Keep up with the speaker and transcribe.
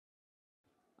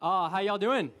Oh, how y'all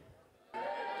doing?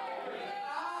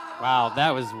 Wow, that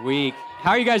was weak.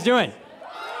 How are you guys doing?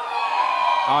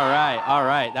 All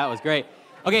right, that was great.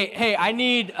 Okay, hey, I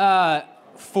need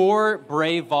 4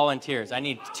 brave volunteers. I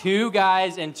need 2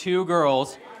 guys and 2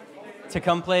 girls to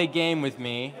come play a game with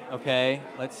me, okay?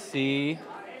 Let's see.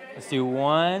 Let's do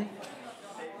 1,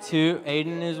 2.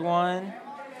 Aiden is 1,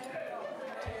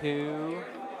 2.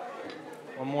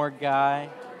 One more guy.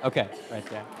 Okay, right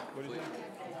there. What is it?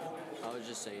 I was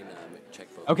just saying check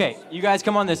focus. Okay, you guys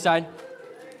come on this side.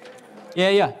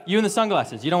 Yeah. You in the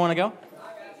sunglasses. You don't want to go?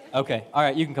 Okay. All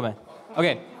right, you can come in.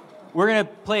 Okay, we're going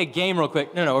to play a game real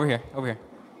quick. No, over here.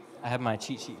 I have my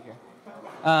cheat sheet here.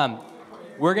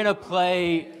 We're going to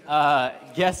play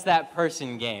Guess That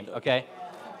Person game, okay?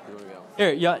 Here we go.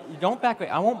 Here, you don't back away.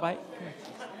 I won't bite.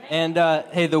 And,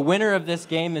 hey, the winner of this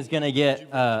game is going to get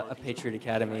a Patriot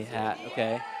Academy hat,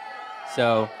 okay?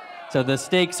 So the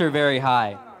stakes are very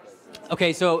high.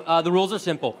 Okay, so the rules are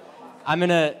simple. I'm going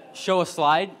to show a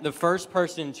slide. The first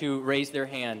person to raise their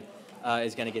hand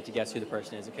is going to get to guess who the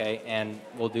person is, okay? And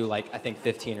we'll do, like, I think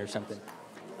 15 or something.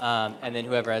 And then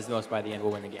whoever has the most by the end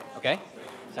will win the game, okay?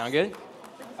 Sound good?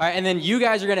 All right, and then you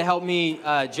guys are going to help me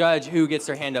judge who gets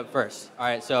their hand up first. All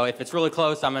right, so if it's really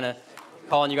close, I'm going to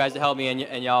call on you guys to help me,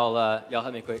 and y'all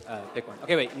help me quick pick one.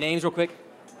 Okay, wait, names real quick.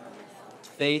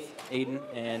 Faith, Aiden,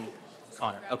 and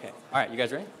Connor. Okay, all right, you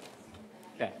guys ready?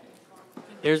 Okay.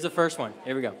 Here's the first one.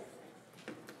 Here we go.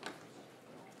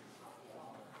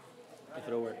 If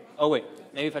it'll work. Oh, wait.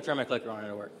 Maybe if I turn my clicker on,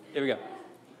 it'll work. Here we go.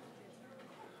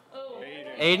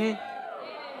 Aiden?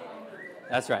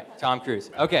 That's right. Tom Cruise.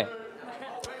 Okay.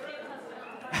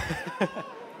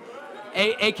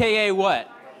 AKA what?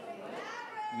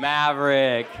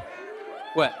 Maverick.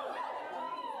 What?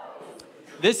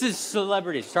 This is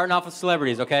celebrities. Starting off with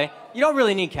celebrities, okay? You don't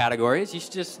really need categories. You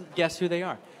should just guess who they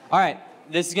are. All right.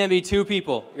 This is going to be 2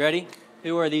 people. You ready?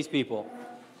 Who are these people?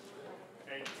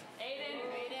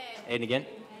 Aiden again?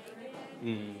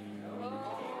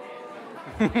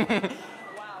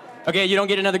 Okay, you don't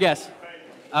get another guess.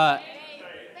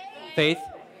 Faith?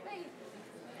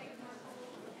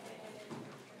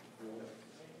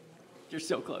 You're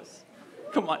so close.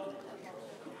 Come on.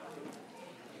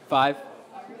 5,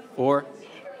 4,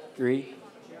 3,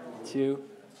 2,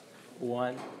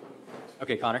 1.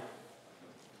 Okay, Connor.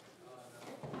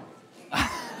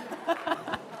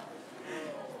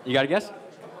 You got a guess?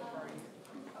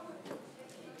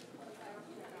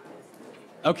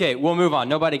 Okay, we'll move on.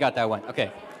 Nobody got that one.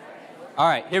 Okay. All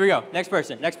right, here we go. Next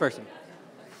person.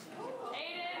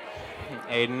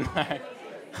 Aiden.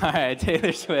 All right,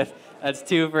 Taylor Swift. That's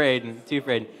 2 for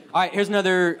Aiden. All right, here's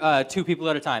another 2 people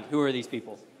at a time. Who are these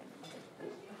people?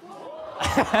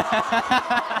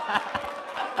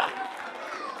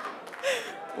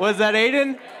 Was that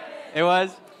Aiden? It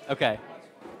was? Okay.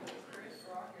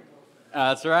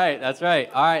 That's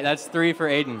right. All right, that's 3 for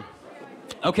Aiden.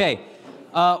 Okay,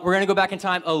 we're going to go back in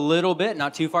time a little bit.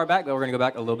 Not too far back, but we're going to go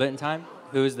back a little bit in time.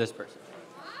 Who is this person?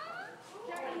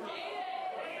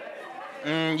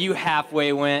 You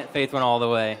halfway went. Faith went all the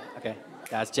way. Okay,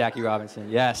 that's Jackie Robinson.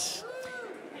 Yes.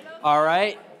 All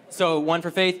right, so 1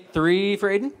 for Faith, 3 for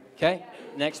Aiden. Okay,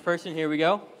 next person, here we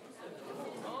go.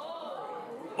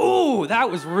 Ooh,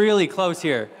 that was really close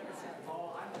here.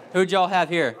 Who'd y'all have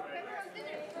here?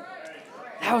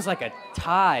 That was like a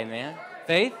tie, man.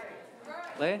 Faith?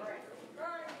 Leia?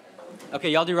 Okay,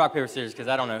 y'all do rock, paper, scissors, because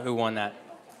I don't know who won that.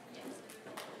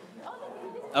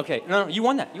 Okay, no, you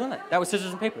won that. That was scissors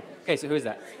and paper. Okay, so who is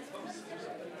that?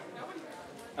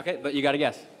 Okay, but you got to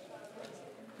guess.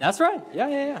 That's right.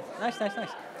 Yeah. Nice.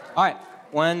 All right,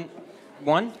 1,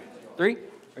 3,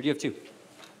 or do you have 2?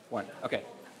 1, okay.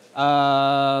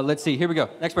 Let's see, here we go.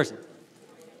 Next person.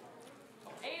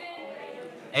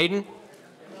 Aiden?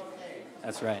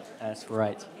 That's right.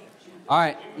 All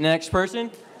right, next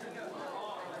person.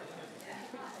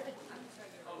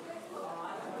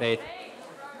 Faith.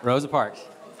 Rosa Parks.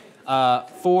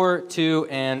 4, 2,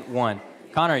 and 1.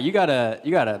 Connor, you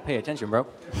gotta pay attention, bro.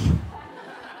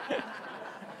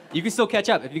 You can still catch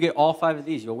up. If you get all 5 of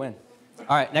these, you'll win.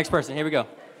 All right, next person. Here we go.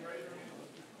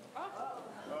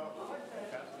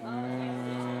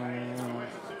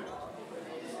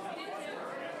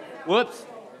 Whoops.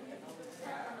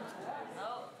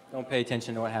 Don't pay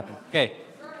attention to what happened. Okay.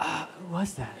 Who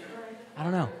was that? I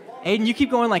don't know. Aiden, you keep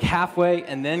going like halfway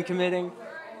and then committing.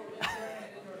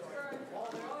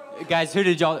 Guys, who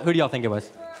do y'all think it was?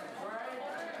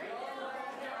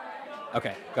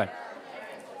 Okay, go ahead.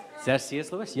 Is that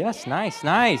C.S. Lewis? Yes, nice.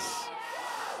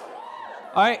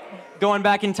 All right, going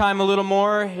back in time a little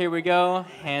more. Here we go.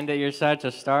 Hand at your side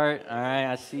to start. All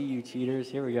right, I see you cheaters.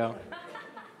 Here we go.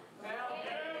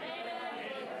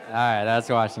 All right, that's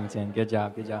Washington. Good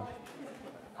job, good job.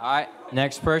 All right,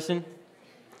 next person.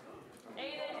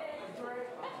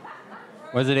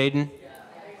 Was it Aiden?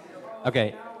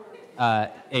 Okay,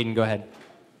 Aiden, go ahead.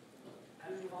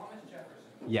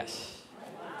 Yes.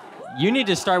 You need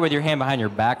to start with your hand behind your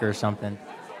back or something.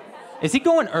 Is he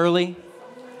going early?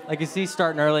 Like, is he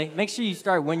starting early? Make sure you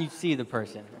start when you see the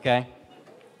person, okay?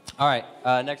 All right,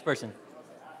 next person.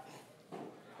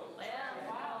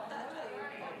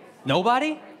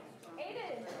 Nobody?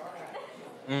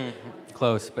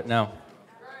 Close, but no.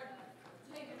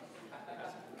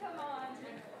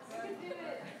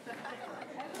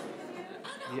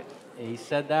 He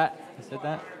said that? He said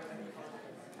that?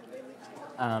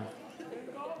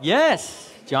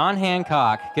 Yes, John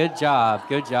Hancock. Good job,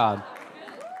 good job.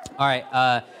 All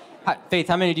right, Faith,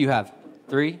 how many do you have?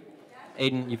 3?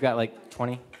 Aiden, you've got like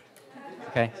 20?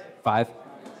 Okay, 5?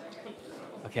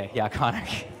 Okay, yeah, Connor.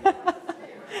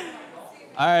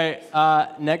 All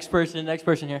right, next person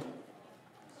here.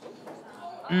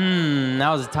 That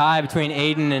was a tie between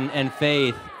Aiden and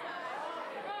Faith.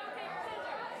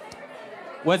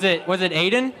 Was it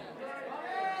Aiden?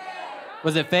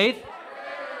 Was it Faith?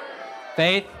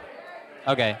 Faith?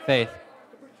 Okay, Faith.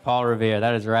 Paul Revere,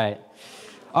 that is right.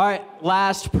 All right,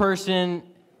 last person.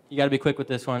 You got to be quick with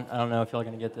this one. I don't know if y'all are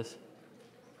going to get this.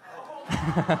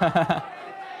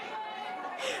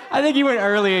 I think you went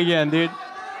early again, dude.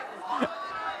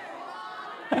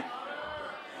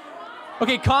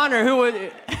 Okay, Connor, who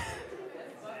would...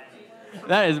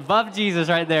 That is buff Jesus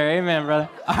right there. Amen, brother.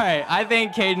 All right, I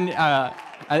think Caden,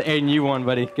 Aiden, you won,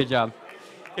 buddy. Good job.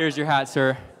 Here's your hat,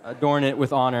 sir. Adorn it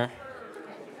with honor.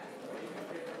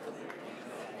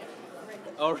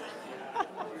 Oh, oh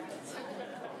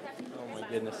my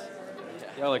goodness.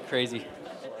 Y'all are crazy.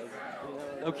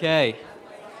 Okay.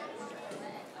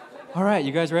 All right,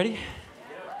 you guys ready?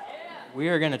 We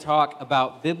are going to talk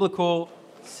about biblical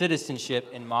citizenship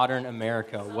in modern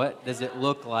America. What does it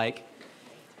look like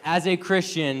as a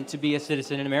Christian to be a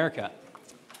citizen in America?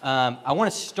 I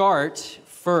want to start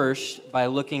first by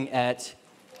looking at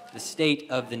the state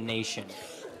of the nation.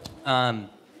 In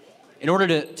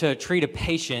order to treat a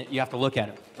patient, you have to look at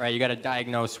him, right? You got to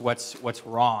diagnose what's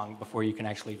wrong before you can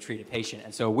actually treat a patient.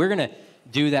 And so we're going to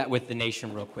do that with the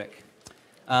nation real quick.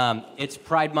 It's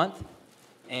Pride Month,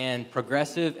 and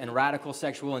progressive and radical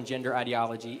sexual and gender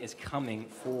ideology is coming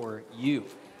for you,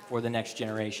 for the next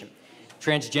generation.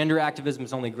 Transgender activism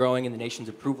is only growing, and the nation's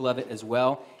approval of it as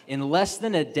well. In less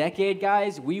than a decade,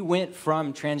 guys, we went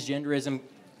from transgenderism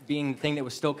being the thing that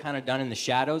was still kind of done in the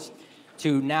shadows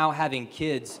to now having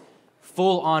kids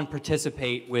full-on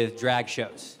participate with drag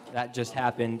shows. That just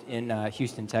happened in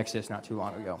Houston, Texas, not too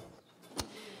long ago.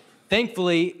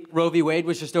 Thankfully, Roe v. Wade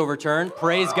was just overturned.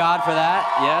 Praise God for that.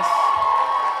 Yes.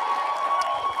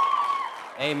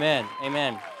 Amen.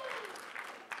 Amen.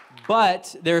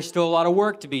 But there's still a lot of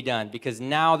work to be done, because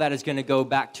now that is going to go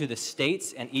back to the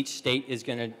states, and each state is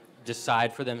going to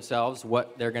decide for themselves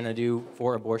what they're going to do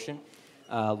for abortion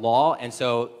law. And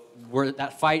so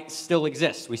that fight still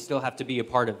exists. We still have to be a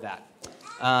part of that.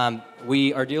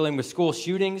 We are dealing with school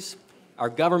shootings. Our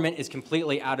government is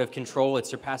completely out of control.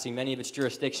 It's surpassing many of its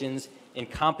jurisdictions.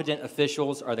 Incompetent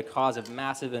officials are the cause of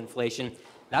massive inflation.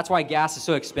 That's why gas is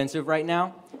so expensive right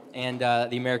now, and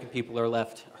the American people are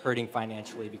left hurting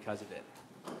financially because of it.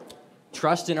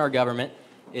 Trust in our government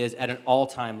is at an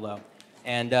all-time low.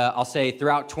 And I'll say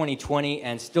throughout 2020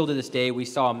 and still to this day, we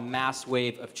saw a mass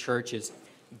wave of churches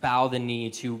bow the knee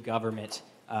to government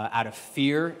out of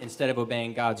fear instead of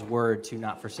obeying God's word to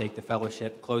not forsake the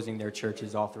fellowship, closing their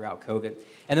churches all throughout COVID.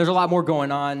 And there's a lot more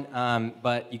going on,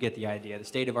 but you get the idea. The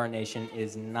state of our nation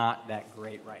is not that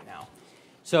great right now.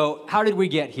 So how did we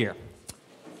get here?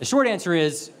 The short answer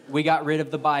is we got rid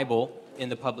of the Bible in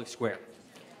the public square.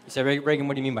 You said, Reagan,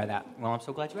 what do you mean by that? Well, I'm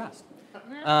so glad you asked.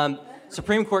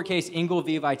 Supreme Court case Ingle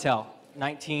v. Vitale,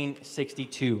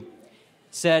 1962,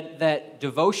 said that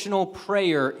devotional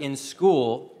prayer in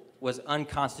school was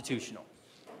unconstitutional.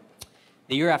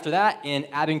 The year after that, in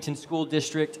Abington School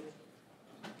District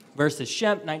versus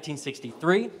Shemp,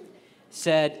 1963,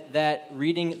 said that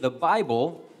reading the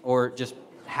Bible, or just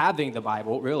having the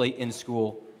Bible, really, in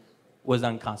school was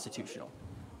unconstitutional.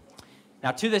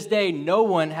 Now, to this day, no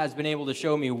one has been able to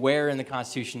show me where in the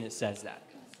Constitution it says that,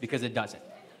 because it doesn't.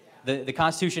 The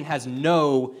Constitution has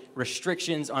no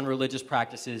restrictions on religious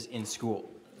practices in school.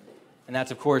 And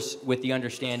that's, of course, with the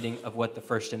understanding of what the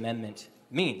First Amendment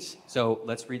means. So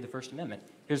let's read the First Amendment.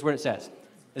 Here's what it says.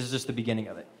 This is just the beginning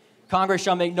of it. Congress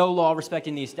shall make no law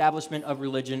respecting the establishment of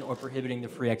religion or prohibiting the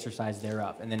free exercise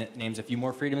thereof. And then it names a few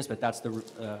more freedoms, but that's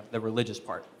the religious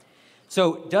part.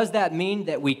 So does that mean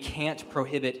that we can't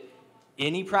prohibit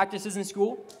any practices in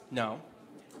school? No.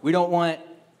 We don't want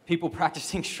people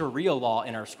practicing Sharia law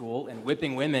in our school and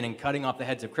whipping women and cutting off the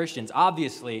heads of Christians.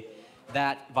 Obviously,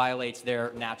 that violates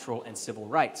their natural and civil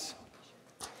rights.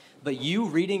 But you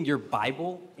reading your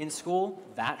Bible in school,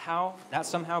 that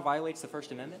somehow violates the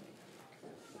First Amendment?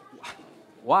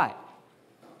 Why?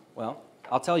 Well,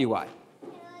 I'll tell you why.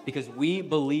 Because we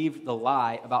believe the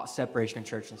lie about separation of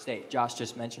church and state. Josh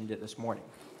just mentioned it this morning.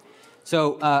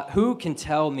 So who can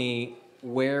tell me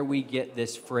where we get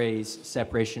this phrase,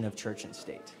 separation of church and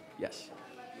state? Yes.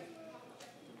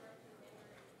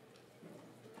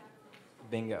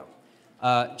 Bingo.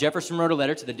 Jefferson wrote a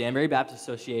letter to the Danbury Baptist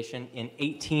Association in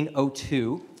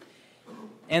 1802.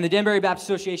 And the Danbury Baptist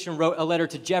Association wrote a letter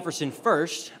to Jefferson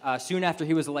first, soon after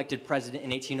he was elected president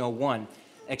in 1801,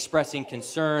 expressing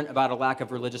concern about a lack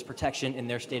of religious protection in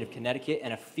their state of Connecticut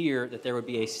and a fear that there would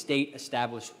be a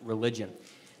state-established religion.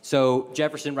 So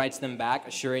Jefferson writes them back,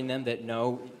 assuring them that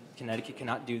no, Connecticut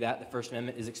cannot do that. The First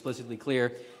Amendment is explicitly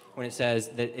clear when it says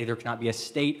that there cannot be a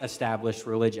state-established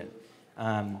religion.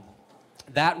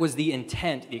 That was the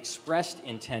intent, the expressed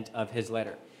intent of his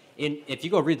letter. If you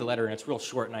go read the letter, and it's real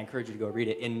short, and I encourage you to go read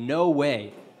it, in no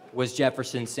way was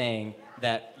Jefferson saying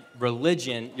that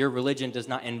your religion does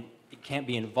not, and it can't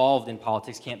be involved in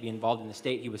politics, can't be involved in the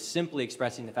state. He was simply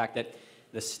expressing the fact that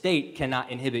the state cannot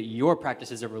inhibit your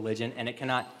practices of religion, and it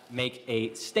cannot make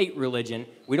a state religion.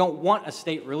 We don't want a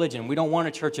state religion. We don't want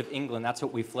a Church of England. That's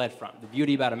what we fled from. The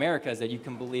beauty about America is that you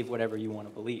can believe whatever you want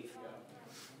to believe.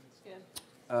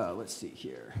 Let's see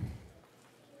here.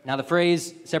 Now, the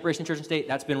phrase separation of church and state,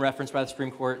 that's been referenced by the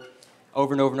Supreme Court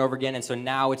over and over and over again, and so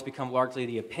now it's become largely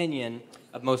the opinion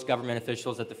of most government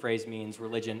officials that the phrase means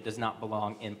religion does not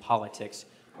belong in politics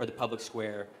or the public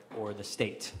square or the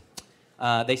state.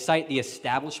 They cite the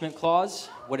Establishment Clause.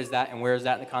 What is that, and where is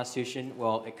that in the Constitution?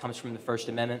 Well, it comes from the First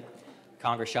Amendment.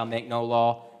 Congress shall make no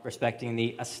law respecting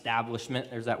the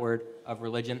establishment, there's that word, of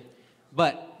religion.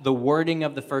 But the wording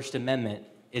of the First Amendment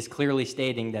is clearly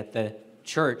stating that the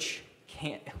church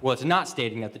can't, well, it's not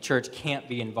stating that the church can't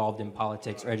be involved in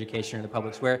politics or education or the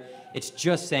public square. It's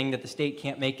just saying that the state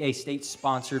can't make a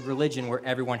state-sponsored religion where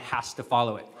everyone has to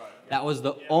follow it. That was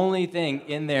the only thing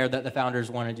in there that the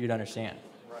founders wanted you to understand.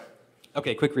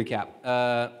 Okay, quick recap.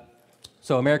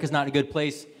 So America's not in a good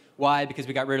place. Why? Because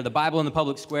we got rid of the Bible in the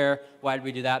public square. Why did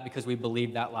we do that? Because we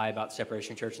believed that lie about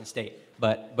separation of church and state.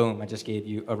 But boom, I just gave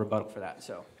you a rebuttal for that.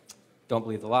 So don't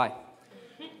believe the lie.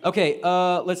 Okay,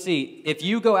 let's see. If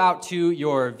you go out to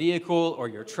your vehicle or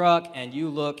your truck and you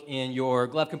look in your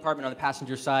glove compartment on the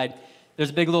passenger side, there's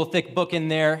a big little thick book in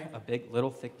there. A big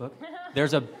little thick book?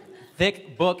 There's a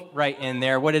thick book right in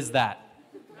there. What is that?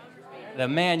 The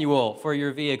manual for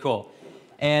your vehicle.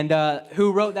 And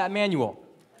who wrote that manual?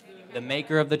 The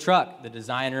maker of the truck, the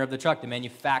designer of the truck, the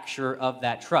manufacturer of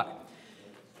that truck.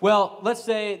 Well, let's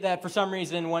say that for some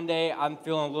reason one day I'm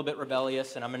feeling a little bit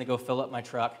rebellious and I'm going to go fill up my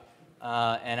truck.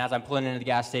 And as I'm pulling into the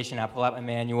gas station, I pull out my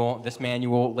manual. This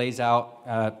manual lays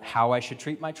out how I should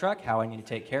treat my truck, how I need to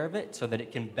take care of it so that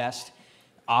it can best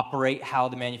operate how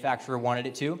the manufacturer wanted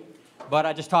it to. But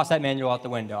I just toss that manual out the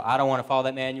window. I don't want to follow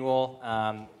that manual.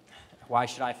 Why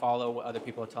should I follow what other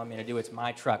people are telling me to do? It's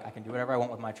my truck. I can do whatever I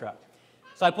want with my truck.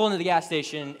 So I pull into the gas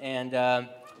station, and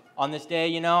on this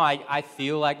day, I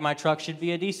feel like my truck should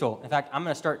be a diesel. In fact, I'm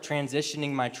going to start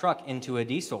transitioning my truck into a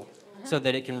diesel so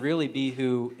that it can really be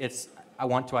who I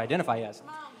want to identify as.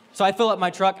 So I fill up my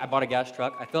truck. I bought a gas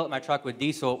truck. I fill up my truck with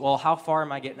diesel. Well, how far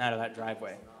am I getting out of that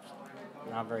driveway?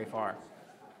 Not very far.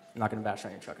 I'm not going to bash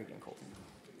on your truck again, Colton.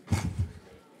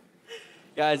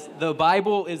 Guys, the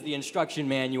Bible is the instruction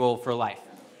manual for life.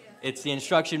 It's the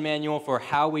instruction manual for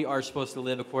how we are supposed to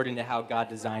live according to how God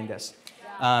designed us.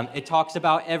 It talks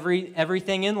about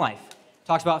everything in life. It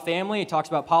talks about family. It talks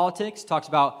about politics. It talks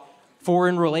about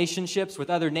foreign relationships with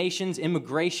other nations,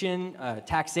 immigration,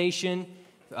 taxation,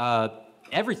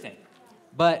 everything.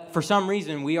 But for some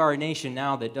reason, we are a nation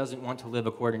now that doesn't want to live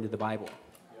according to the Bible.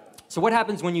 So what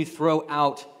happens when you throw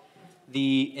out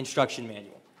the instruction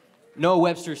manual? Noah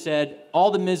Webster said,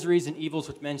 all the miseries and evils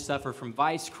which men suffer from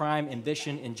vice, crime,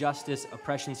 ambition, injustice,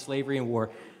 oppression, slavery, and war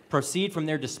proceed from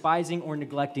their despising or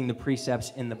neglecting the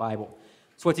precepts in the Bible.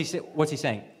 So what's he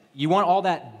saying? You want all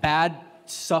that bad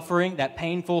suffering, that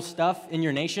painful stuff in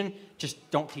your nation?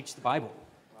 Just don't teach the Bible.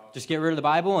 Just get rid of the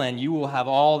Bible and you will have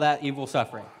all that evil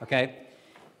suffering, okay?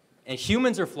 And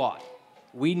humans are flawed.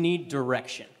 We need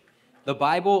direction. The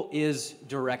Bible is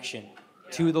direction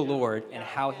to the Lord and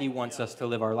how he wants us to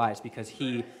live our lives because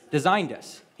he designed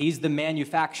us. He's the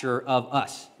manufacturer of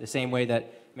us. The same way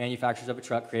that manufacturers of a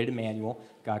truck created a manual,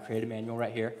 God created a manual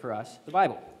right here for us, the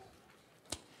Bible.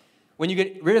 When you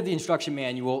get rid of the instruction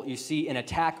manual, you see an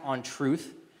attack on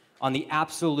truth, on the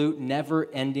absolute,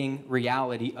 never-ending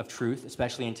reality of truth,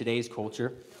 especially in today's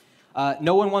culture.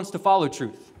 No one wants to follow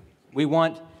truth. We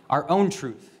want our own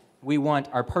truth. We want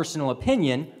our personal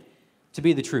opinion to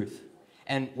be the truth.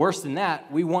 And worse than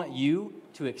that, we want you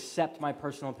to accept my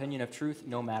personal opinion of truth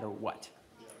no matter what.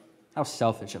 How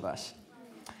selfish of us.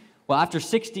 Well, after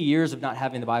 60 years of not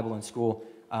having the Bible in school,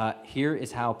 here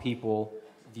is how people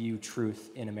view truth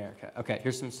in America. Okay,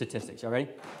 here's some statistics. Y'all ready?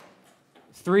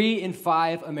 3 in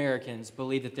 5 Americans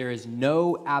believe that there is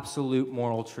no absolute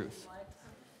moral truth.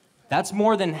 That's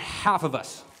more than half of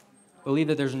us believe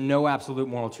that there's no absolute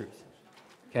moral truth.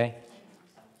 Okay?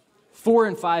 4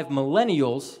 in 5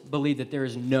 millennials believe that there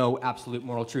is no absolute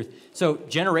moral truth. So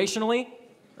generationally,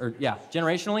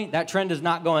 that trend is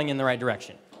not going in the right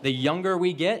direction. The younger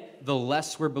we get, the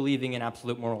less we're believing in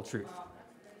absolute moral truth.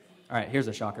 All right, here's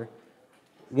a shocker.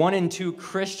 1 in 2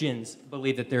 Christians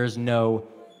believe that there is no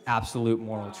absolute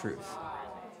moral truth.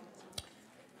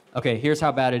 Okay, here's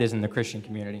how bad it is in the Christian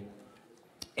community.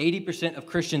 80% of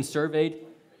Christians surveyed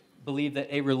believe that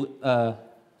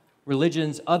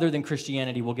religions other than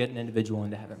Christianity will get an individual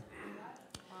into heaven.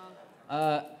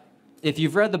 If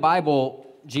you've read the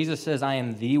Bible, Jesus says, I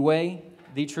am the way,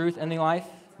 the truth, and the life.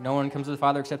 No one comes to the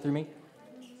Father except through me.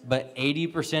 But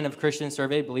 80% of Christians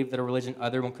surveyed believe that a religion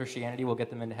other than Christianity will get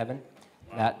them into heaven.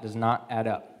 That does not add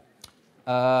up.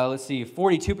 Let's see,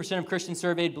 42% of Christians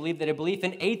surveyed believe that a belief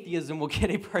in atheism will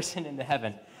get a person into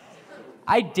heaven.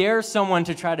 I dare someone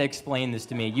to try to explain this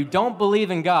to me. You don't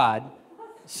believe in God,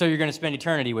 so you're going to spend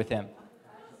eternity with him.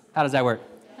 How does that work?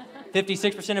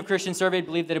 56% of Christians surveyed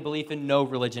believe that a belief in no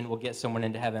religion will get someone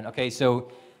into heaven. Okay,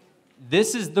 so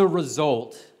this is the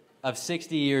result of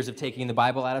 60 years of taking the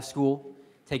Bible out of school,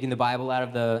 taking the Bible out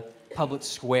of the public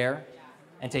square,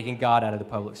 and taking God out of the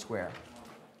public square.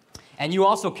 And you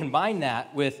also combine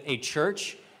that with a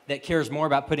church that cares more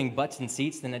about putting butts in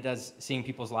seats than it does seeing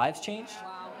people's lives change.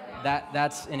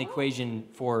 That's an equation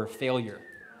for failure,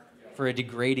 for a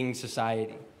degrading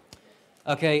society.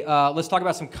 Okay, let's talk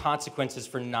about some consequences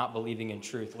for not believing in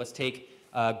truth. Let's take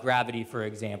gravity, for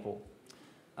example.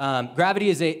 Gravity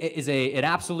is an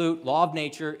absolute law of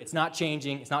nature. It's not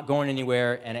changing, it's not going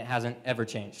anywhere, and it hasn't ever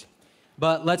changed.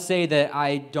 But let's say that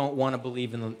I don't want to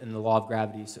believe in the law of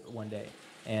gravity one day.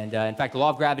 And in fact, the law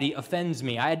of gravity offends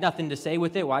me. I had nothing to say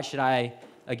with it. Why should I,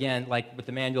 again, like with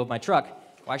the manual of my truck,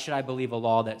 why should I believe a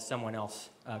law that someone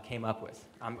else came up with?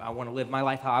 I want to live my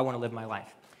life how I want to live my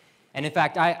life. And in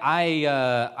fact,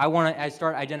 I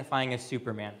start identifying as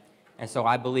Superman. And so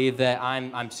I believe that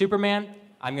I'm Superman.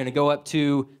 I'm going to go up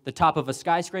to the top of a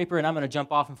skyscraper, and I'm going to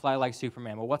jump off and fly like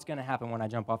Superman. Well, what's going to happen when I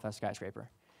jump off that skyscraper?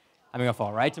 I'm going to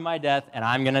fall right to my death, and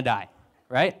I'm going to die,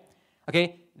 right?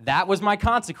 Okay, that was my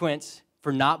consequence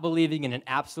for not believing in an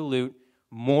absolute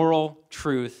moral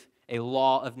truth, a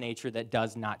law of nature that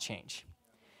does not change.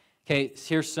 Okay,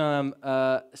 here's some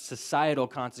societal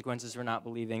consequences for not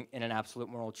believing in an absolute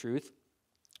moral truth.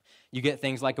 You get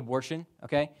things like abortion,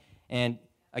 okay? And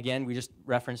again, we just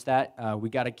referenced that.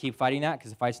 We got to keep fighting that because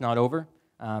the fight's not over.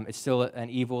 It's still an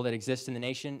evil that exists in the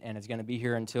nation, and it's going to be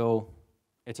here until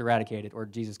it's eradicated or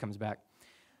Jesus comes back.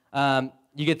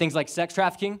 You get things like sex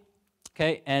trafficking,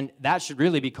 okay? And that should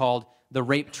really be called the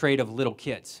rape trade of little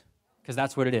kids, because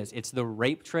that's what it is. It's the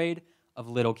rape trade of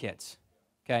little kids,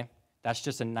 okay? That's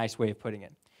just a nice way of putting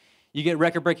it. You get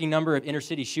record-breaking number of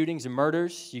inner-city shootings and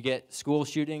murders. You get school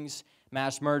shootings,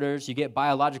 mass murders. You get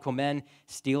biological men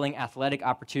stealing athletic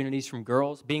opportunities from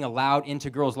girls, being allowed into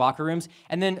girls' locker rooms.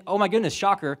 And then, oh my goodness,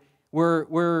 shocker,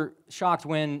 we're shocked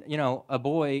when, a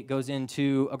boy goes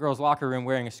into a girl's locker room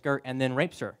wearing a skirt and then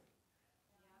rapes her.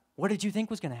 What did you think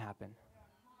was going to happen?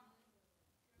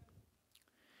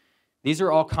 These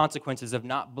are all consequences of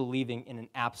not believing in an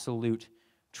absolute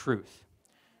truth.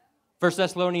 1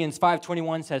 Thessalonians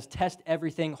 5:21 says, test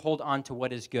everything, hold on to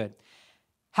what is good.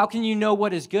 How can you know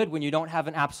what is good when you don't have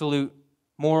an absolute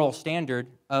moral standard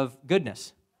of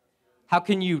goodness? How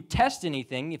can you test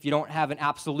anything if you don't have an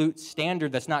absolute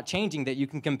standard that's not changing that you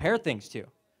can compare things to,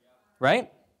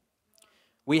 right?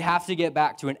 We have to get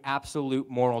back to an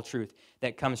absolute moral truth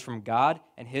that comes from God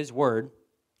and His Word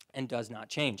and does not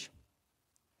change.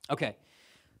 Okay,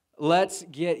 let's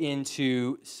get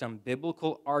into some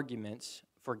biblical arguments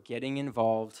for getting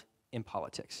involved in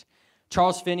politics.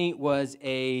 Charles Finney was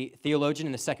a theologian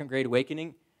in the Second Great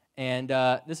Awakening, and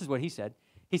this is what he said.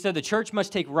 He said, the church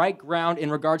must take right ground in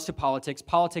regards to politics.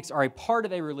 Politics are a part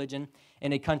of a religion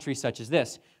in a country such as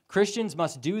this. Christians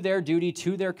must do their duty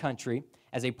to their country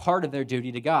as a part of their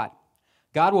duty to God.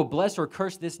 God will bless or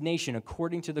curse this nation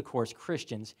according to the course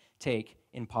Christians take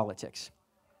in politics.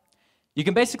 You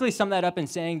can basically sum that up in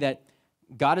saying that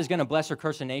God is going to bless or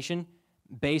curse a nation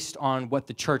based on what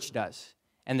the church does.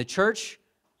 And the church,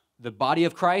 the body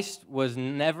of Christ, was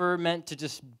never meant to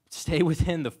just stay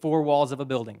within the four walls of a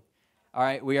building. All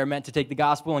right, we are meant to take the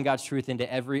gospel and God's truth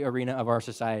into every arena of our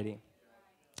society.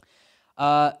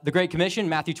 The Great Commission,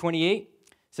 Matthew 28,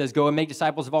 says, go and make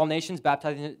disciples of all nations,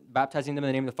 baptizing them in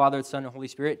the name of the Father, the Son, and Holy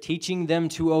Spirit, teaching them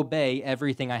to obey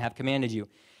everything I have commanded you.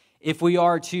 If we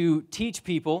are to teach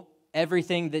people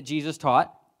everything that Jesus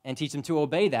taught and teach them to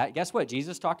obey that, guess what?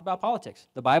 Jesus talked about politics.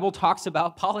 The Bible talks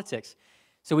about politics.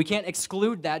 So we can't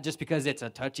exclude that just because it's a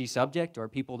touchy subject or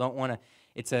people don't want to,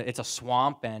 it's a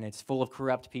swamp and it's full of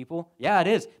corrupt people. Yeah, it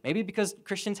is. Maybe because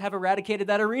Christians have eradicated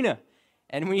that arena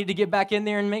and we need to get back in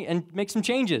there and make some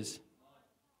changes.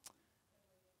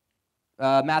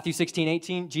 Matthew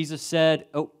 16:18, Jesus said,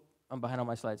 oh, I'm behind on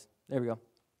my slides. There we go.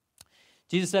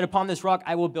 Jesus said, upon this rock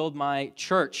I will build my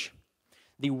church.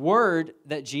 The word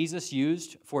that Jesus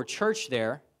used for church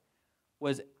there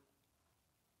was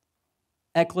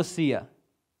ecclesia.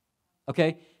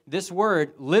 Okay? This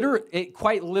word, it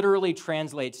quite literally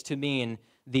translates to mean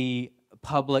the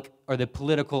public or the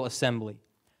political assembly,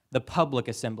 the public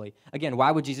assembly. Again,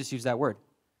 why would Jesus use that word?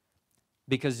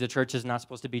 Because the church is not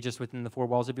supposed to be just within the four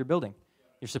walls of your building.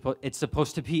 It's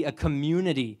supposed to be a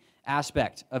community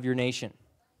aspect of your nation.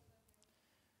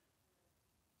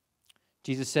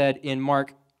 Jesus said in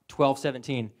Mark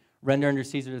 12:17, render unto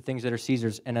Caesar the things that are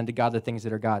Caesar's and unto God the things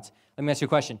that are God's. Let me ask you a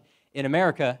question. In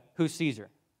America, who's Caesar?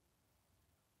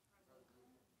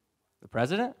 The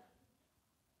president?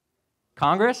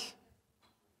 Congress?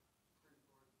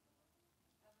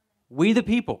 We the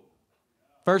people.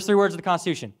 First three words of the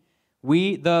Constitution.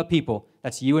 We the people.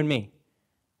 That's you and me.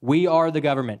 We are the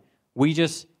government. We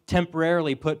just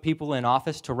temporarily put people in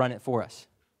office to run it for us.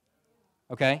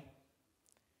 Okay?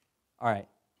 All right.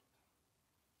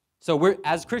 So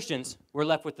as Christians, we're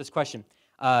left with this question.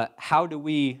 How do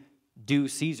we do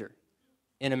Caesar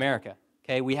in America?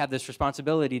 Okay, we have this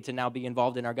responsibility to now be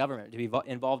involved in our government, to be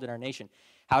involved in our nation.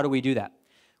 How do we do that?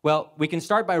 Well, we can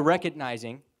start by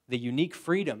recognizing the unique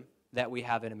freedom that we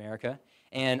have in America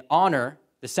and honor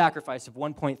the sacrifice of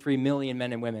 1.3 million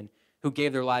men and women who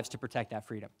gave their lives to protect that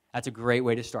freedom. That's a great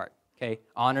way to start, okay?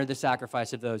 Honor the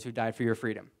sacrifice of those who died for your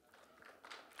freedom.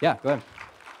 Yeah, go ahead.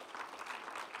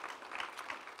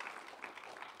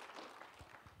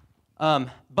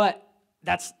 But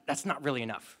that's not really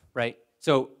enough, right?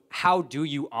 So how do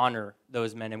you honor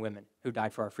those men and women who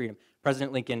died for our freedom?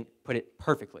 President Lincoln put it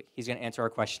perfectly. He's going to answer our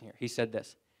question here. He said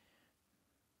this.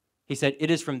 He said,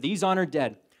 it is from these honored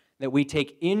dead that we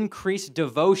take increased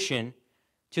devotion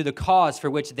to the cause for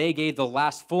which they gave the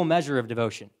last full measure of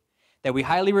devotion, that we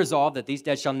highly resolve that these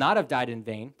dead shall not have died in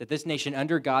vain, that this nation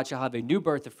under God shall have a new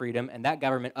birth of freedom, and that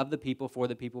government of the people, for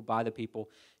the people, by the people,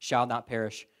 shall not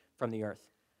perish from the earth.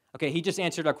 Okay, he just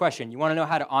answered our question. You want to know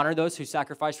how to honor those who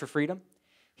sacrifice for freedom?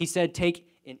 He said, take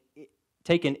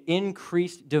an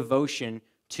increased devotion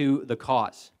to the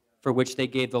cause for which they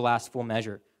gave the last full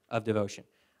measure of devotion.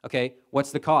 Okay,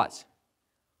 what's the cause?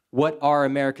 What are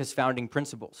America's founding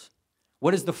principles?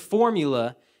 What is the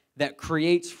formula that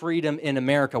creates freedom in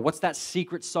America? What's that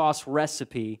secret sauce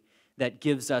recipe that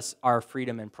gives us our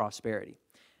freedom and prosperity?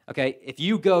 Okay, if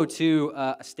you go to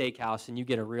a steakhouse and you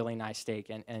get a really nice steak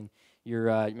and maybe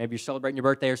you're celebrating your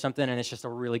birthday or something and it's just a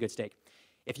really good steak.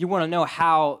 If you want to know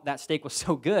how that steak was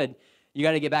so good, you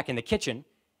got to get back in the kitchen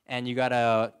and you got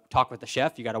to talk with the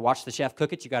chef. You got to watch the chef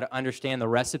cook it. You got to understand the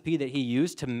recipe that he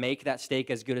used to make that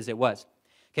steak as good as it was.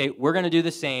 Okay, we're going to do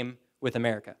the same with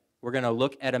America. We're going to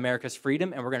look at America's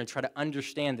freedom and we're going to try to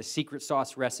understand the secret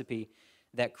sauce recipe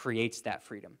that creates that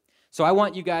freedom. So I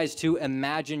want you guys to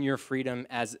imagine your freedom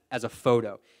as a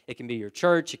photo. It can be your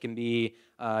church, it can be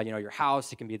your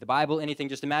house, it can be the Bible, anything.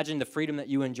 Just imagine the freedom that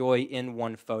you enjoy in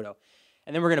one photo.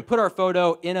 And then we're going to put our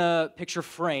photo in a picture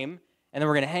frame, and then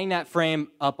we're going to hang that frame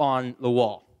up on the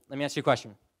wall. Let me ask you a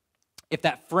question. If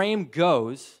that frame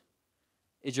goes,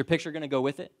 is your picture going to go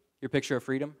with it? Your picture of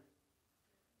freedom?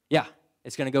 Yeah,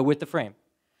 it's going to go with the frame.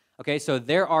 Okay, so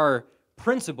there are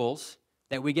principles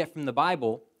that we get from the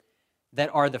Bible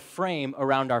that are the frame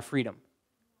around our freedom.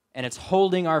 And it's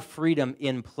holding our freedom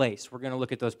in place. We're going to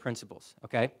look at those principles,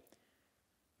 okay?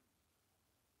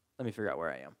 Let me figure out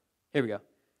where I am. Here we go.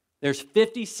 There's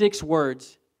 56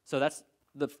 words, so that's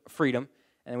the freedom,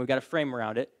 and we've got a frame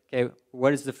around it. Okay,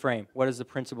 what is the frame? What is the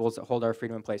principles that hold our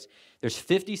freedom in place? There's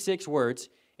 56 words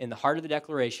in the heart of the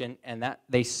Declaration, and that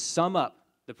they sum up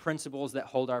the principles that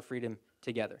hold our freedom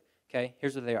together. Okay,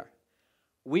 here's what they are.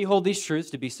 We hold these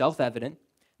truths to be self-evident,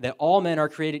 that all men are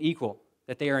created equal,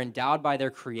 that they are endowed by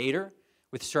their Creator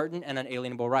with certain and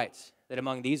unalienable rights, that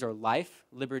among these are life,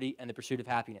 liberty, and the pursuit of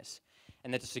happiness,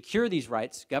 and that to secure these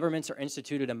rights, governments are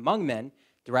instituted among men,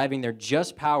 deriving their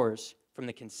just powers from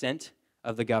the consent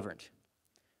of the governed.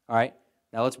 All right,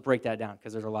 now let's break that down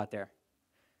because there's a lot there.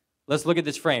 Let's look at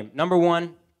this frame. Number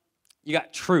one, you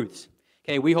got truths.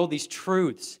 Okay, we hold these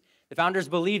truths. The founders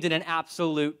believed in an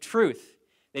absolute truth.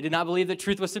 They did not believe that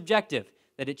truth was subjective,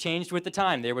 that it changed with the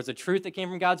time. There was a truth that came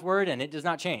from God's word, and it does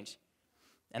not change.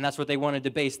 And that's what they wanted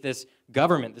to base this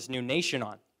government, this new nation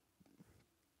on.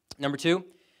 Number two,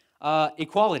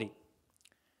 equality.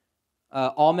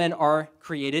 All men are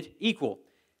created equal.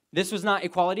 This was not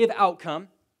equality of outcome,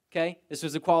 okay? This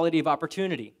was equality of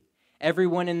opportunity.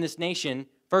 Everyone in this nation,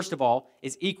 first of all,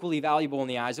 is equally valuable in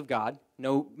the eyes of God.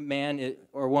 No man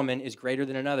or woman is greater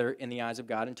than another in the eyes of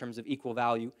God in terms of equal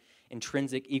value,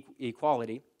 intrinsic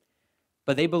equality.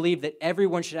 But they believe that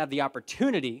everyone should have the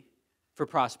opportunity for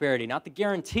prosperity, not the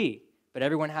guarantee, but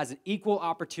everyone has an equal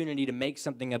opportunity to make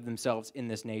something of themselves in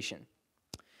this nation.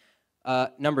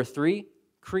 Number three,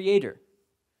 creator.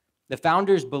 The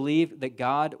founders believed that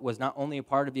God was not only a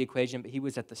part of the equation, but he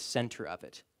was at the center of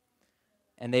it.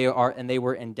 And they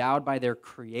were endowed by their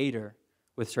creator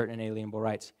with certain inalienable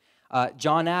rights.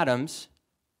 John Adams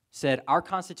said, "Our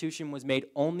Constitution was made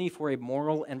only for a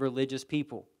moral and religious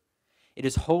people. It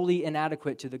is wholly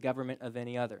inadequate to the government of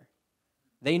any other."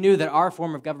 They knew that our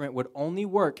form of government would only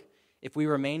work if we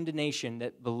remained a nation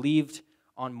that believed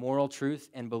on moral truth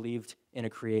and believed in a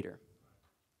creator.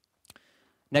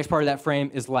 Next part of that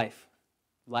frame is life.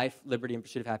 Life, liberty, and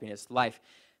pursuit of happiness. Life.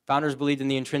 Founders believed in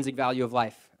the intrinsic value of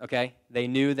life, okay? They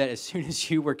knew that as soon as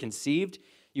you were conceived,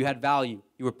 you had value,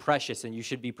 you were precious, and you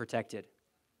should be protected.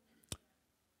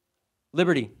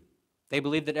 Liberty. They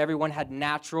believed that everyone had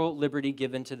natural liberty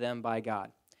given to them by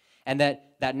God, and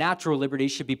that natural liberty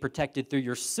should be protected through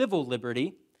your civil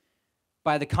liberty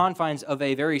by the confines of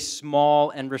a very small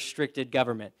and restricted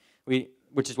government,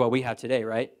 which is what we have today,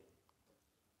 right?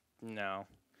 No,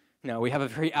 we have a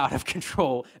very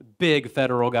out-of-control, big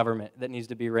federal government that needs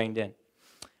to be reined in.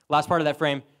 Last part of that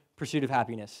frame, pursuit of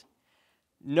happiness.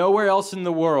 Nowhere else in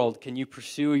the world can you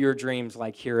pursue your dreams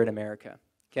like here in America,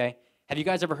 okay? Have you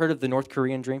guys ever heard of the North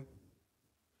Korean dream?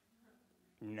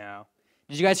 No.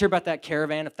 Did you guys hear about that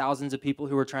caravan of thousands of people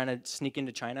who were trying to sneak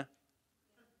into China?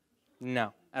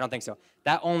 No, I don't think so.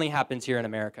 That only happens here in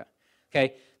America,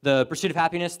 okay? The pursuit of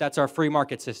happiness, that's our free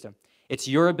market system. It's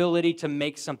your ability to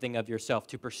make something of yourself,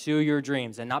 to pursue your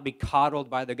dreams, and not be coddled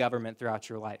by the government throughout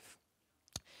your life.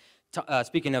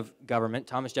 Speaking of government,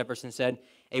 Thomas Jefferson said,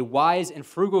 "A wise and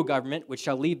frugal government which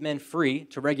shall leave men free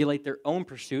to regulate their own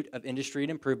pursuit of industry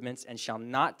and improvements and shall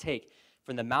not take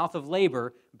from the mouth of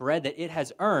labor bread that it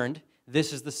has earned,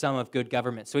 this is the sum of good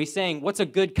government." So he's saying, what's a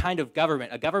good kind of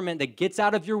government? A government that gets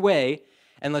out of your way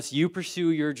and lets you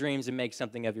pursue your dreams and make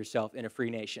something of yourself in a free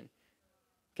nation.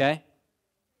 Okay?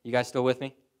 You guys still with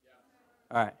me?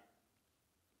 Yeah. All right.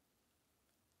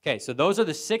 Okay, so those are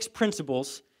the 6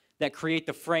 principles that create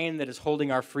the frame that is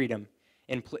holding our freedom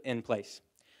in place.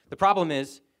 The problem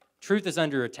is, truth is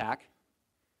under attack.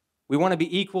 We want to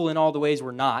be equal in all the ways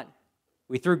we're not.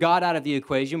 We threw God out of the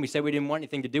equation. We said we didn't want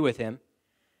anything to do with him.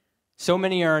 So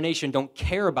many in our nation don't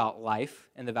care about life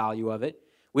and the value of it.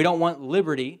 We don't want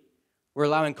liberty. We're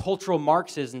allowing cultural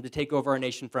Marxism to take over our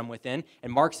nation from within,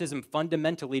 and Marxism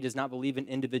fundamentally does not believe in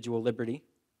individual liberty.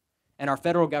 And our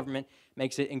federal government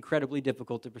makes it incredibly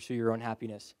difficult to pursue your own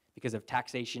happiness because of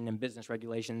taxation and business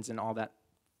regulations and all that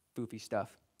foofy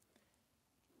stuff.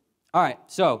 All right,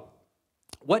 so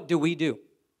what do we do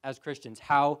as Christians?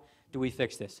 How do we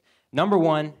fix this? Number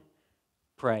one,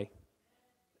 pray.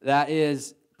 That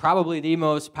is probably the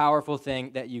most powerful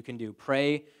thing that you can do.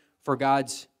 Pray for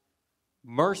God's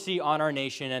mercy on our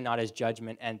nation and not his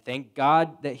judgment. And thank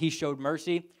God that he showed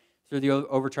mercy through the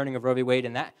overturning of Roe v. Wade.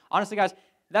 And that, honestly, guys,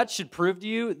 that should prove to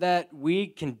you that we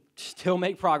can still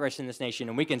make progress in this nation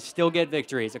and we can still get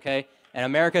victories, okay? And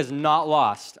America is not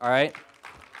lost, all right?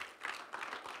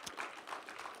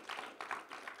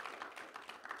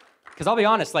 Because I'll be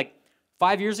honest, like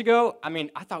 5 years ago,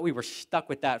 I thought we were stuck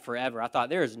with that forever. I thought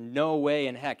there is no way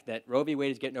in heck that Roe v.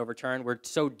 Wade is getting overturned. We're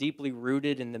so deeply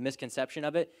rooted in the misconception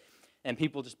of it. And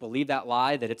people just believe that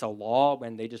lie that it's a law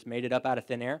when they just made it up out of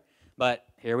thin air. But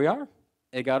here we are.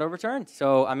 It got overturned.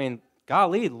 So,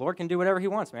 golly, the Lord can do whatever he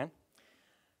wants, man.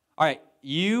 All right,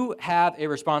 you have a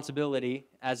responsibility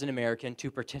as an American to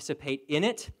participate in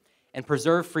it and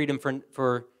preserve freedom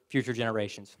for future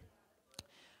generations.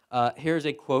 Here's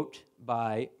a quote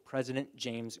by President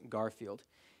James Garfield.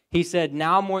 He said,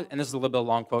 now more, and this is a little bit of a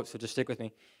long quote, so just stick with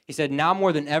me. He said, now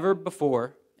more than ever,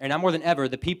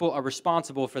 the people are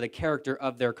responsible for the character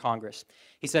of their Congress.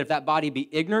 He said, if that body be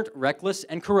ignorant, reckless,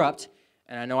 and corrupt,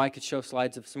 and I know I could show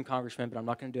slides of some congressmen, but I'm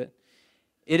not going to do it.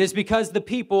 It is because the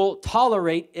people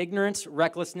tolerate ignorance,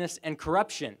 recklessness, and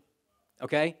corruption.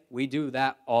 Okay? We do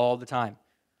that all the time.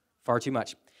 Far too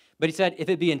much. But he said, if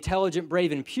it be intelligent,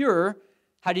 brave, and pure,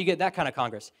 how do you get that kind of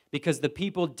Congress? Because the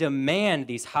people demand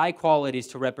these high qualities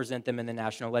to represent them in the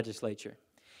national legislature.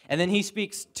 And then he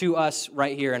speaks to us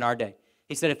right here in our day.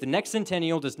 He said, if the next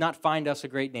centennial does not find us a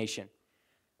great nation,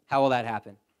 how will that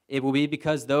happen? It will be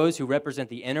because those who represent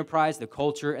the enterprise, the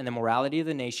culture, and the morality of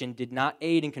the nation did not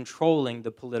aid in controlling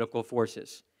the political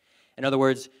forces. In other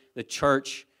words, the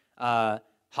church,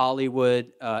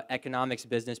 Hollywood, economics,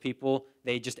 business people,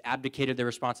 they just abdicated their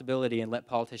responsibility and let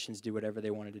politicians do whatever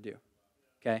they wanted to do.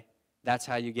 Okay? That's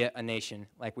how you get a nation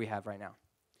like we have right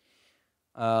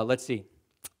now. Let's see.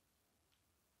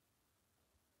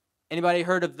 Anybody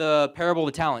heard of the parable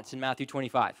of the talents in Matthew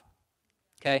 25?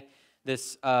 Okay?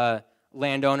 This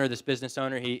landowner, this business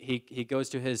owner, he goes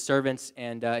to his servants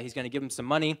and he's going to give them some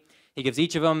money. He gives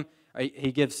each of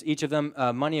them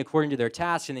money according to their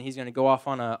tasks, and then he's going to go off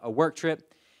on a work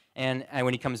trip. And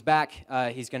when he comes back,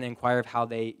 he's going to inquire of how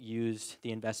they used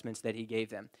the investments that he gave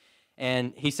them.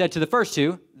 And he said to the first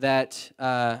two that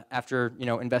after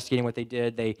investigating what they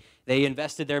did, they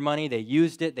invested their money, they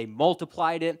used it, they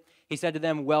multiplied it. He said to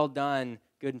them, "Well done,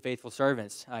 good and faithful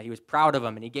servants." He was proud of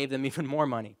them, and he gave them even more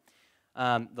money.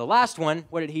 The last one,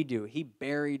 what did he do? He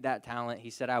buried that talent. He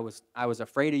said, I was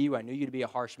afraid of you. I knew you to be a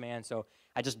harsh man, so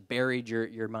I just buried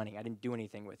your money. I didn't do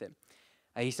anything with it.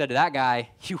 He said to that guy,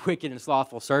 "You wicked and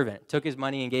slothful servant," took his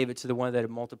money and gave it to the one that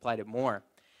had multiplied it more.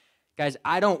 Guys,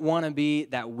 I don't want to be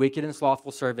that wicked and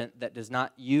slothful servant that does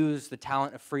not use the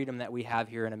talent of freedom that we have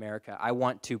here in America. I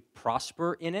want to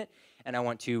prosper in it, and I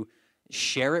want to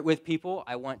share it with people.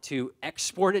 I want to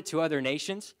export it to other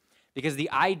nations, because the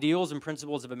ideals and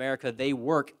principles of America, they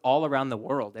work all around the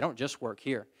world. They don't just work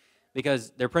here,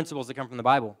 because they're principles that come from the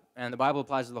Bible, and the Bible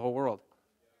applies to the whole world.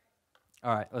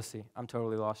 All right, let's see. I'm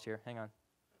totally lost here. Hang on.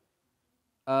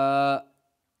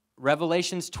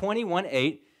 Revelations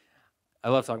 21:8. I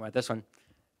love talking about this one.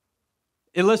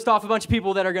 It lists off a bunch of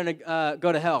people that are going to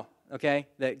go to hell, okay,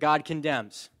 that God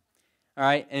condemns. All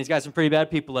right, and he's got some pretty bad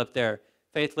people up there.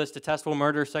 Faithless, detestable,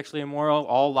 murder, sexually immoral,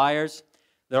 all liars.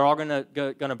 They're all going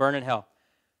to burn in hell.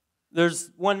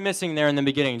 There's one missing there in the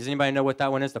beginning. Does anybody know what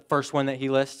that one is? The first one that he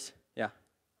lists? Yeah.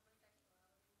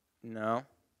 No.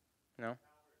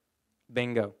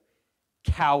 Bingo.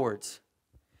 Cowards.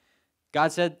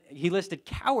 God said he listed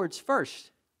cowards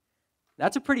first.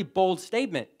 That's a pretty bold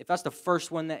statement if that's the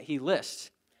first one that he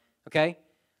lists. Okay?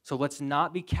 So let's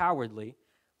not be cowardly.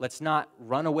 Let's not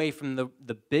run away from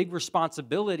the big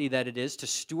responsibility that it is to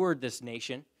steward this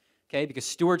nation. Okay, because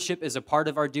stewardship is a part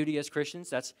of our duty as Christians.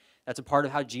 That's a part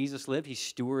of how Jesus lived. He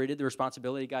stewarded the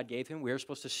responsibility God gave him. We are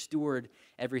supposed to steward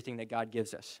everything that God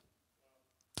gives us.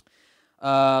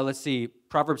 Let's see.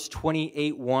 Proverbs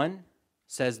 28:1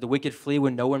 says, "The wicked flee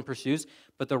when no one pursues,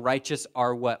 but the righteous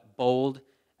are" what? "Bold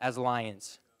as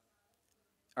lions."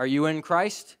 Are you in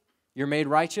Christ? You're made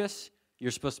righteous.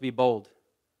 You're supposed to be bold.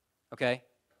 Okay?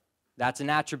 That's an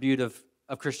attribute of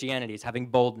Christianity, is having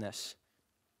boldness.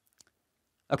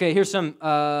 Okay, here's some,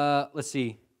 let's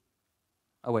see.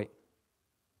 Oh, wait.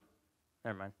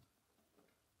 Never mind.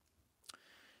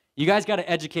 You guys got to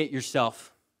educate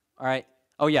yourself, all right?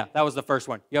 Oh, yeah, that was the first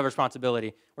one. You have a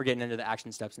responsibility. We're getting into the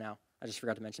action steps now. I just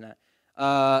forgot to mention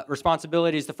that.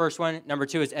 Responsibility is the first one. Number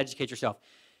 2 is educate yourself.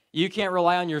 You can't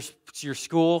rely on your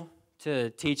school to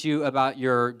teach you about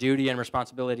your duty and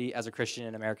responsibility as a Christian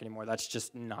in America anymore. That's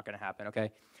just not going to happen,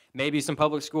 okay? Maybe some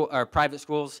public school or private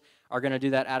schools are going to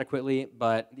do that adequately,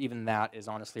 but even that is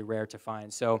honestly rare to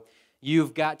find. So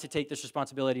you've got to take this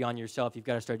responsibility on yourself. You've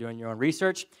got to start doing your own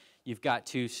research. You've got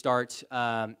to start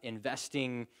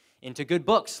investing into good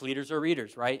books, leaders or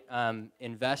readers, right?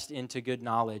 Invest into good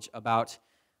knowledge about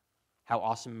how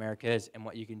awesome America is and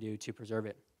what you can do to preserve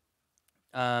it.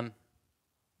 I'm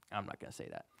not going to say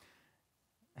that.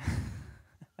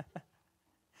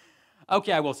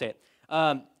 Okay, I will say it.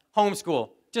 Homeschool.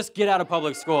 Just get out of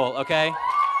public school, okay?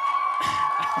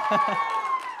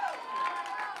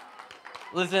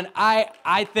 Listen,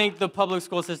 I think the public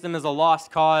school system is a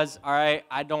lost cause, all right?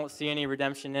 I don't see any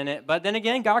redemption in it. But then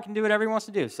again, God can do whatever he wants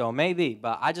to do, so maybe.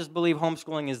 But I just believe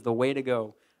homeschooling is the way to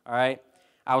go, all right?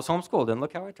 I was homeschooled, and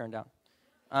look how I turned out.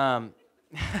 All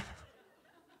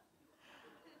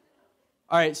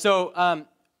right, so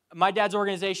my dad's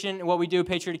organization, what we do,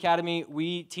 Patriot Academy,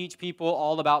 we teach people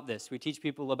all about this. We teach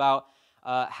people about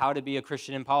how to be a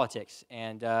Christian in politics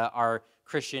and our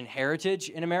Christian heritage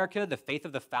in America. The faith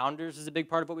of the founders is a big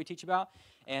part of what we teach about.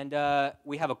 And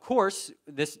we have a course.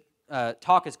 This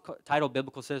talk is titled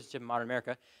Biblical Citizenship in Modern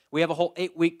America. We have a whole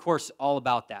 8-week course all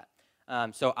about that.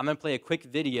 So I'm going to play a quick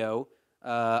video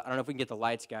I don't know if we can get the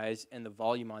lights, guys, and the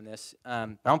volume on this. But I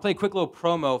want to play a quick little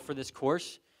promo for this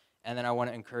course, and then I want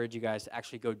to encourage you guys to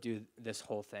actually go do this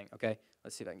whole thing, okay?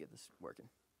 Let's see if I can get this working.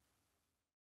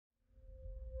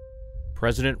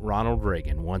 President Ronald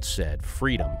Reagan once said,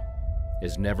 "Freedom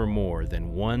is never more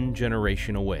than one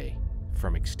generation away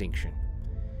from extinction."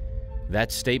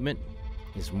 That statement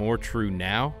is more true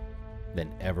now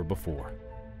than ever before.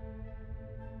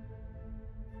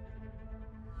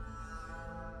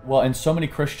 Well, and so many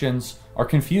Christians are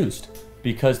confused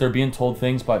because they're being told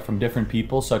things from different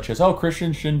people, such as, oh,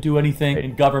 Christians shouldn't do anything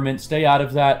in government, stay out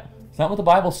of that. It's not what the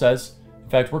Bible says. In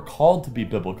fact, we're called to be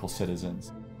biblical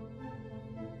citizens.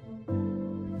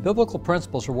 Biblical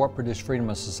principles are what produce freedom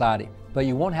in society, but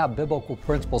you won't have biblical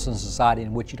principles in society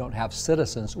in which you don't have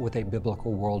citizens with a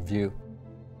biblical worldview.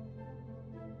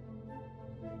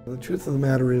 The truth of the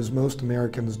matter is most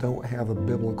Americans don't have a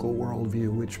biblical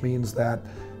worldview, which means that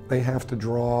they have to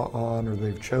draw on, or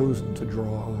they've chosen to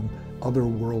draw on, other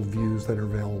worldviews that are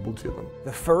available to them.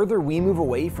 The further we move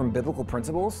away from biblical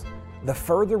principles, the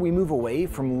further we move away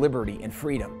from liberty and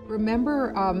freedom. Remember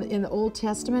in the Old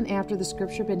Testament, after the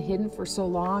scripture had been hidden for so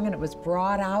long and it was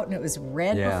brought out and it was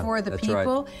read before the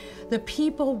people, the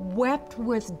people wept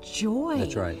with joy.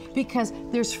 That's right. Because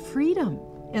there's freedom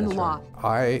in the law.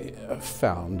 I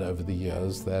found over the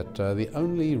years that the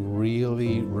only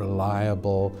really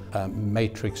reliable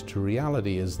matrix to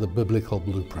reality is the biblical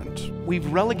blueprint. We've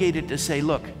relegated to say,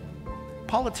 look,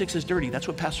 politics is dirty. That's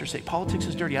what pastors say. Politics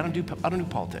is dirty. I don't do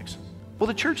politics. Well,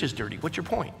 the church is dirty. What's your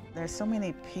point? There's so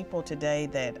many people today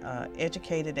that are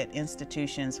educated at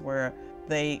institutions where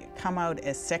they come out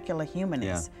as secular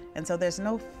humanists. And so there's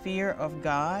no fear of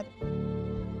God.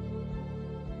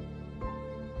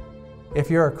 If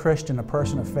you're a Christian, a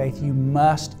person of faith, you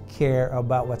must care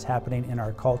about what's happening in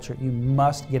our culture. You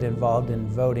must get involved in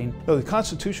voting. No, the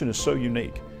Constitution is so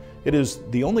unique. It is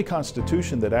the only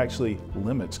Constitution that actually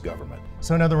limits government.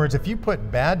 So in other words, if you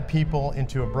put bad people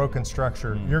into a broken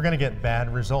structure, you're going to get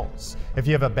bad results. If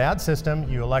you have a bad system,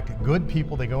 you elect good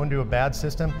people, they go into a bad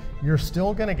system, you're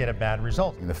still going to get a bad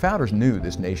result. The founders knew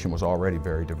this nation was already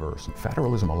very diverse.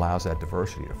 Federalism allows that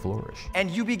diversity to flourish.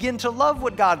 And you begin to love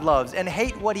what God loves and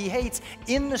hate what He hates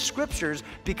in the Scriptures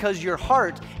because your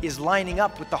heart is lining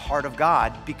up with the heart of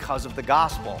God because of the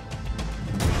gospel.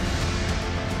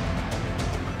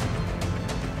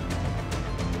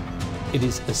 It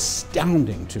is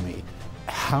astounding to me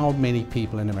how many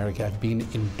people in America have been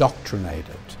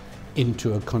indoctrinated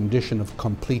into a condition of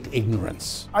complete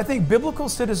ignorance. I think biblical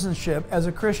citizenship as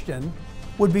a Christian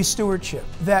would be stewardship.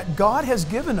 That God has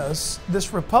given us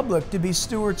this republic to be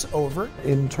stewards over.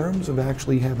 In terms of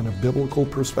actually having a biblical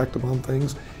perspective on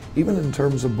things, even in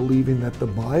terms of believing that the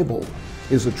Bible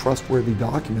is a trustworthy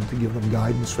document to give them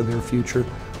guidance for their future,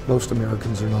 most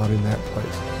Americans are not in that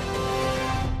place.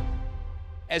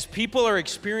 As people are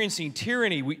experiencing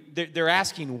tyranny, they're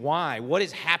asking why, what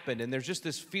has happened, and there's just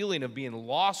this feeling of being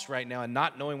lost right now and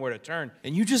not knowing where to turn.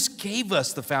 And you just gave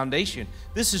us the foundation.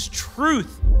 This is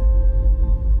truth.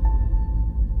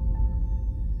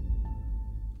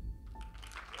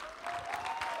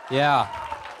 Yeah.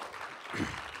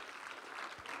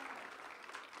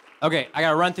 Okay, I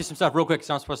gotta run through some stuff real quick because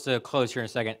I'm supposed to close here in a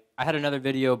second. I had another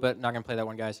video, but not gonna play that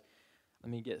one, guys.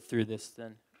 Let me get through this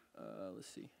then. Let's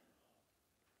see.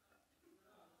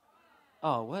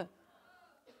 Oh, what?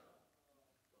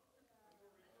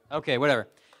 Okay, whatever.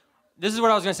 This is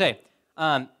what I was going to say.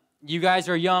 You guys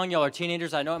are young. Y'all are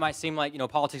teenagers. I know it might seem like,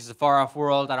 politics is a far-off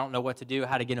world. I don't know what to do,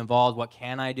 how to get involved, what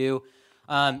can I do.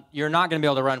 You're not going to be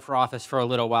able to run for office for a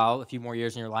little while, a few more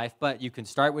years in your life, but you can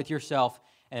start with yourself,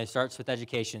 and it starts with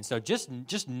education. So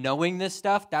just knowing this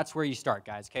stuff, that's where you start,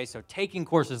 guys, okay? So taking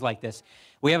courses like this.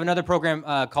 We have another program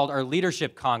called our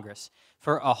Leadership Congress.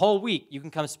 For a whole week, you can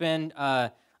come spend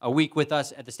a week with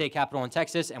us at the state capitol in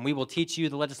Texas, and we will teach you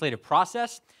the legislative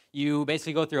process. You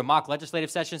basically go through a mock legislative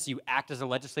session, so you act as a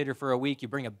legislator for a week. You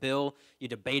bring a bill, you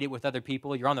debate it with other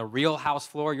people. You're on the real House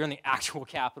floor. You're in the actual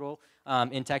Capitol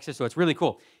in Texas, so it's really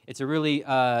cool. It's a really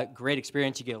great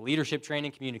experience. You get leadership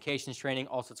training, communications training,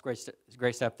 all sorts of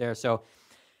great stuff there. So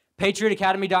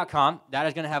patriotacademy.com, that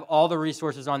is going to have all the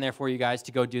resources on there for you guys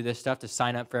to go do this stuff, to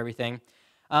sign up for everything.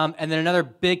 And then another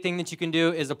big thing that you can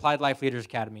do is Applied Life Leaders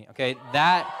Academy, okay?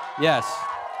 Yes.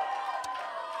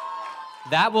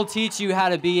 That will teach you how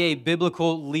to be a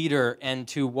biblical leader and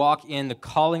to walk in the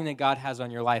calling that God has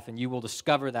on your life, and you will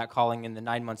discover that calling in the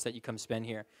 9 months that you come spend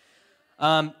here.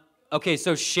 Okay,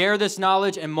 so share this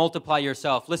knowledge and multiply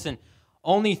yourself. Listen,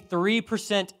 only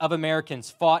 3% of Americans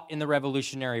fought in the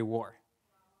Revolutionary War.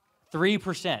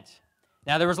 3%.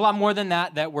 Now, there was a lot more than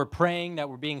that that were praying, that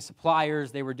were being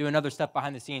suppliers, they were doing other stuff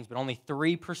behind the scenes, but only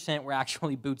 3% were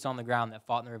actually boots on the ground that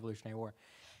fought in the Revolutionary War.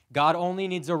 God only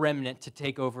needs a remnant to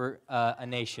take over a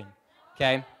nation,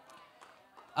 okay?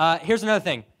 Here's another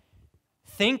thing.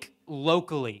 Think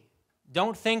locally.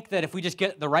 Don't think that if we just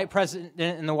get the right president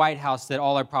in the White House that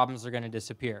all our problems are going to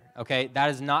disappear, okay? That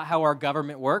is not how our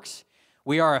government works.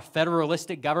 We are a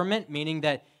federalistic government, meaning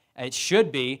that it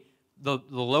should be the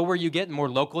lower you get, the more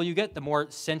local you get, the more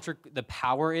centric the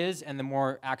power is, and the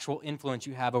more actual influence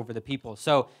you have over the people.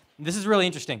 So this is really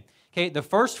interesting. Okay, the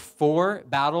first 4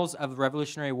 battles of the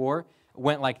Revolutionary War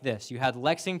went like this. You had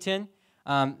Lexington,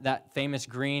 that famous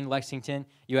green Lexington.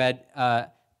 You had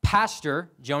Pastor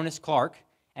Jonas Clark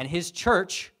and his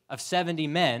church of 70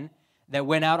 men that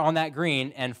went out on that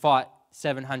green and fought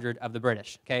 700 of the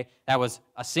British. Okay, that was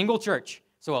a single church,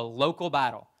 so a local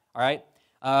battle. All right,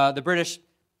 the British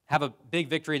have a big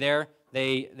victory there.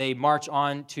 They march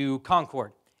on to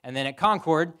Concord. And then at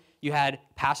Concord, you had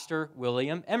Pastor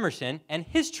William Emerson and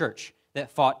his church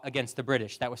that fought against the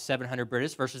British. That was 700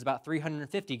 British versus about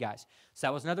 350 guys. So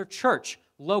that was another church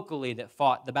locally that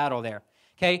fought the battle there.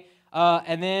 Okay,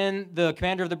 and then the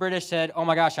commander of the British said, oh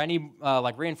my gosh, I need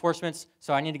like reinforcements,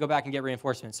 so I need to go back and get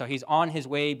reinforcements. So he's on his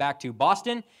way back to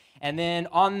Boston. And then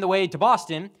on the way to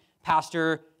Boston,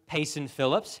 Pastor Payson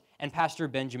Phillips and Pastor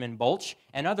Benjamin Bolch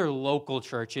and other local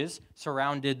churches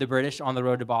surrounded the British on the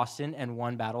road to Boston and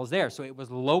won battles there. So it was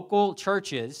local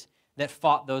churches that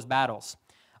fought those battles.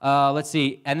 Let's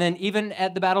see. And then even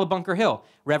at the Battle of Bunker Hill,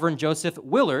 Reverend Joseph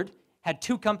Willard had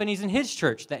 2 companies in his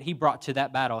church that he brought to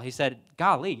that battle. He said,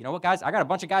 golly, you know what, guys? I got a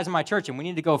bunch of guys in my church, and we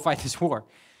need to go fight this war.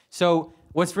 So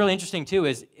what's really interesting, too,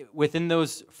 is within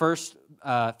those first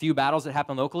few battles that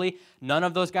happened locally, none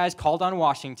of those guys called on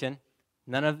Washington.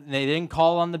 They didn't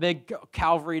call on the big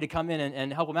cavalry to come in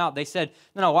and help them out. They said,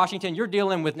 no, Washington, you're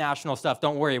dealing with national stuff.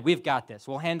 Don't worry. We've got this.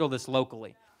 We'll handle this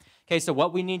locally. Okay, so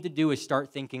what we need to do is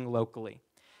start thinking locally.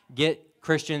 Get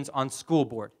Christians on school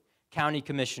board, county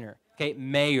commissioner, okay,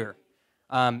 mayor.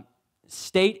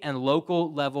 State and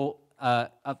local level of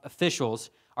officials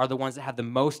are the ones that have the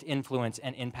most influence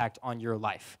and impact on your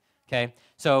life, okay?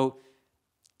 So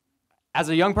as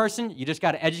a young person, you just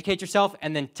got to educate yourself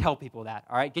and then tell people that,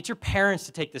 all right? Get your parents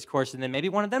to take this course, and then maybe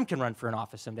one of them can run for an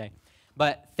office someday.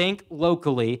 But think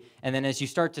locally, and then as you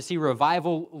start to see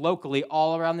revival locally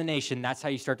all around the nation, that's how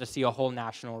you start to see a whole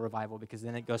national revival, because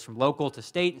then it goes from local to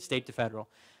state and state to federal.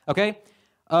 Okay?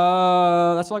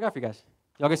 That's all I got for you guys.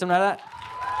 Y'all get something out of that?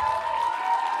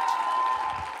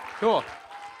 Cool.